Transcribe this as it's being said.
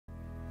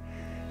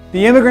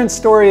The immigrant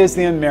story is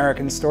the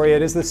American story.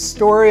 It is the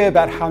story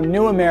about how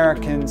new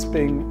Americans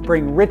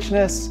bring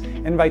richness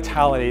and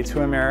vitality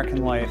to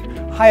American life.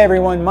 Hi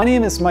everyone, my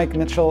name is Mike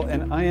Mitchell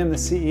and I am the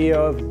CEO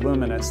of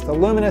Luminous, the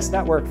Luminous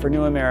Network for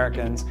New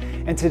Americans.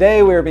 And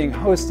today we are being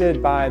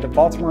hosted by the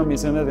Baltimore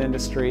Museum of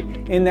Industry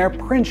in their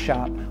print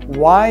shop.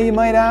 Why, you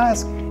might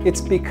ask?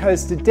 It's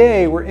because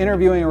today we're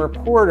interviewing a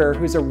reporter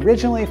who's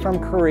originally from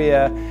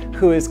Korea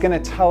who is going to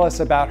tell us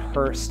about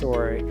her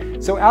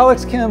story. So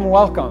Alex Kim,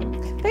 welcome.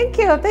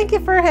 Thank you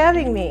for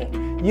having me.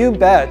 You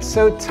bet.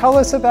 So tell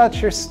us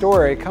about your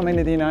story coming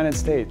to the United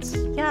States.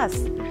 Yes,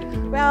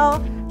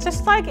 well,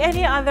 just like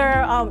any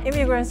other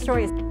immigrant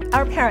stories,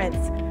 our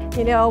parents,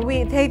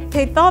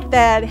 they thought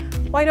that,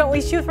 why don't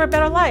we shoot for a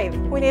better life?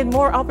 We need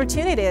more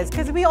opportunities,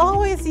 because we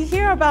always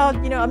hear about,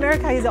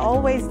 America is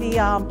always the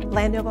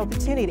land of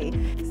opportunity.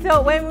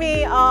 So when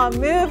we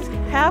moved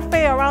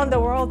halfway around the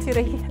world to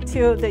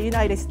the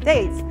United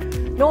States,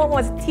 no one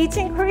was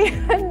teaching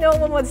Korean, no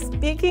one was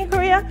speaking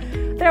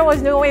Korean. There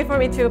was no way for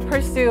me to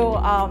pursue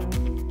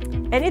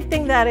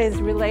anything that is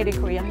related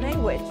to Korean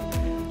language.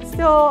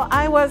 So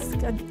I was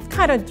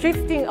kind of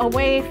drifting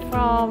away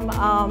from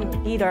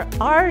either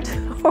art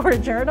or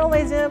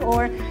journalism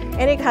or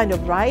any kind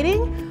of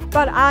writing,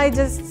 but I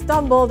just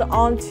stumbled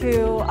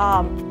onto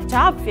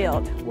job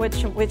field,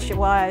 which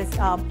was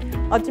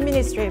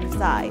administrative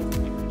side,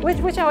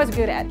 which I was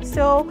good at.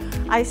 So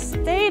I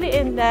stayed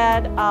in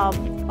that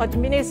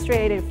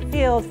administrative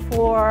field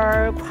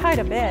for quite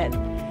a bit.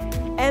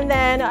 And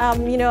then,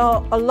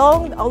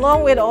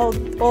 along with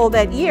all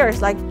that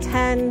years, like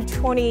 10,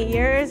 20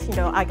 years,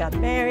 I got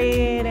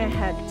married and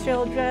had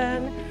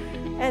children.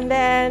 And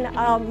then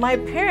my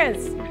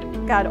parents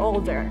got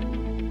older.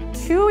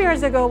 2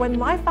 years ago, when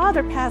my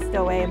father passed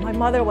away, my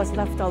mother was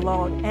left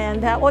alone.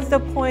 And that was the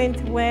point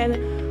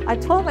when I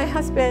told my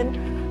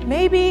husband,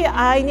 maybe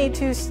I need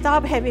to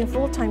stop having a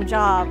full-time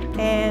job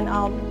and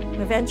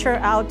venture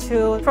out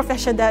to a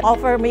profession that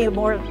offers me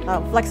more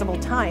flexible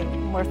time,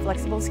 more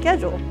flexible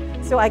schedule,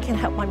 so I can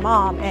help my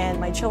mom and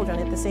my children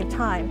at the same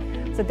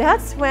time. So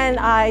that's when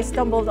I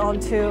stumbled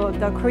onto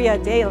the Korea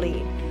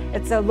Daily.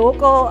 It's a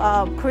local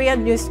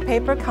Korean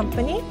newspaper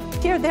company.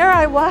 There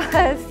I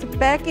was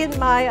back in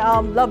my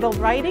love of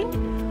writing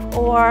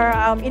or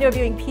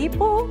interviewing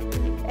people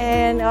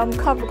and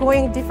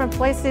going different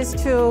places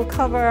to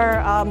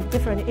cover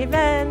different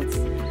events.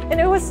 And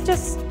it was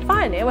just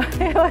fun. It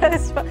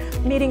was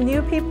meeting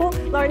new people,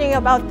 learning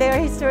about their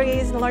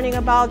histories, learning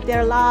about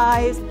their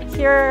lives.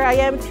 Here I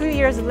am 2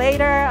 years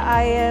later.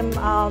 I am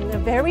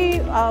very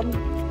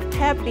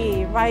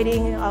happy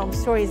writing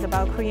stories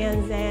about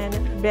Koreans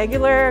and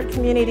regular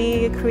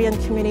community, Korean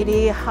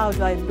community. How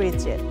do I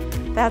bridge it?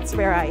 That's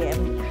where I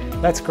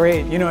am. That's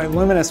great. At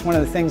Luminous, one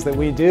of the things that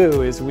we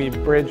do is we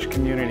bridge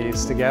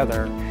communities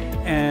together.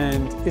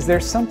 And is there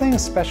something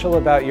special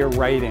about your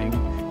writing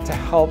to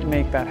help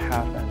make that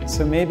happen?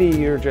 So maybe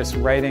you're just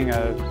writing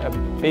a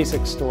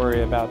basic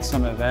story about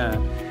some event,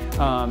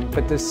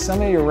 but does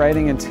some of your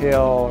writing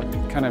entail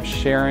kind of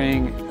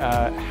sharing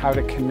how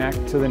to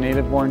connect to the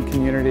native-born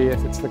community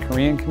if it's the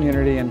Korean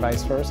community and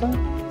vice versa?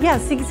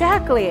 Yes,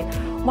 exactly.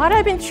 What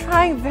I've been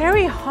trying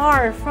very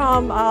hard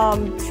from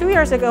 2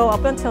 years ago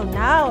up until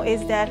now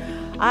is that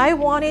I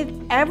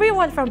wanted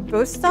everyone from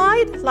both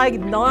sides, like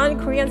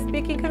non-Korean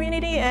speaking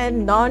community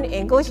and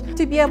non-English,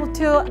 to be able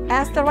to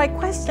ask the right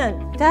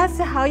question. That's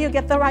how you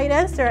get the right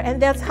answer, and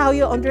that's how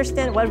you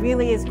understand what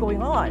really is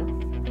going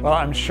on. Well,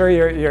 I'm sure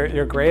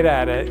you're great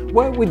at it.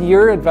 What would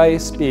your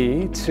advice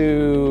be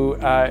to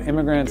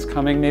immigrants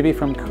coming maybe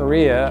from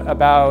Korea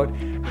about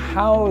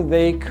how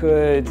they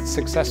could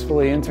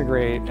successfully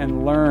integrate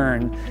and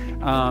learn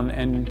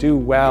and do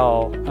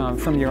well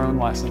from your own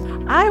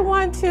lessons? I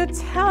want to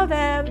tell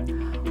them,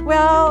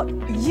 well,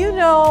 you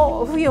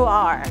know who you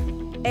are,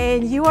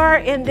 and you are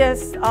in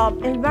this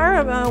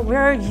environment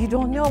where you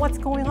don't know what's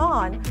going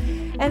on.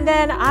 And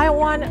then I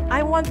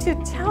want to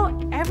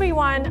tell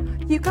everyone,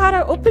 you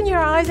gotta open your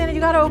eyes and you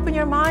gotta open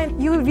your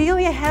mind. You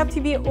really have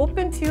to be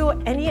open to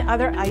any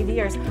other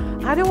ideas.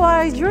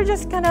 Otherwise, you're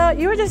just gonna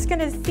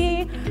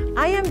see,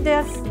 I am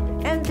this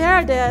and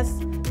they're this,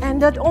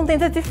 and that only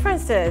the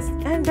differences,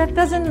 and that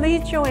doesn't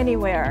lead you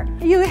anywhere.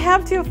 You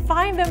have to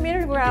find the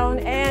middle ground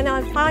and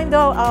find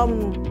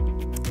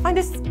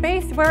a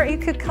space where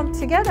it could come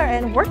together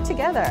and work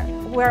together.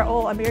 We're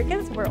all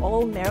Americans, we're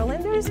all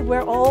Marylanders,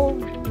 we're all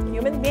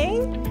human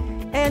beings.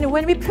 And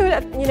when we put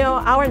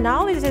our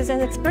knowledges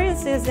and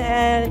experiences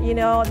and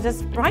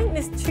just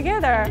brightness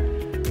together,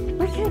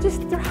 we can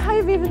just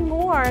thrive even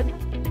more.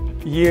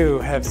 You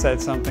have said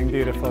something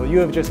beautiful. You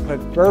have just put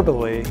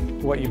verbally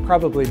what you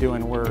probably do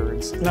in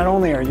words. Not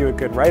only are you a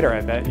good writer, I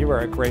bet, you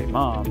are a great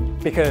mom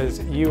because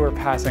you are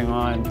passing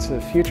on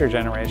to future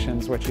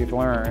generations what you've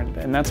learned.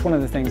 And that's one of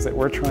the things that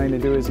we're trying to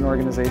do as an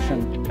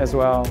organization as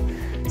well.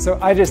 So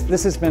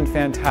this has been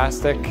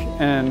fantastic,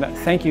 and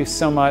thank you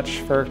so much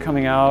for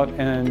coming out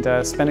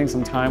and spending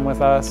some time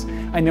with us.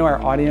 I know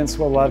our audience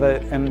will love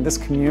it, and this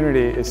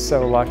community is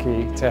so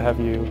lucky to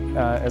have you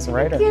as a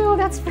writer. Thank you,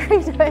 that's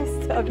very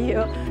nice of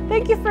you.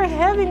 Thank you for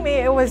having me,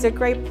 it was a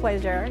great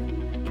pleasure.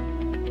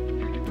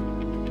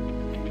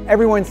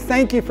 Everyone,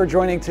 thank you for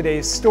joining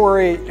today's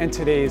story and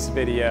today's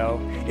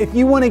video. If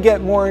you want to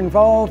get more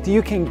involved,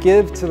 you can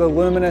give to the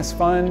Luminous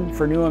Fund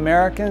for New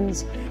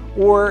Americans,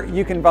 or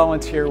you can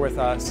volunteer with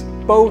us,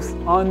 both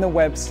on the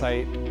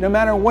website. No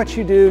matter what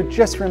you do,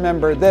 just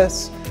remember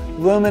this: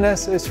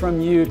 Luminous is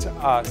from you to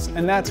us,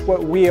 and that's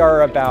what we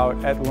are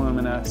about at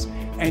Luminous,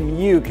 and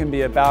you can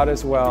be about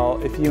as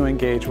well if you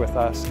engage with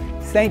us.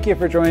 Thank you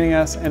for joining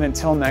us, and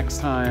until next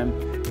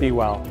time, be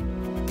well.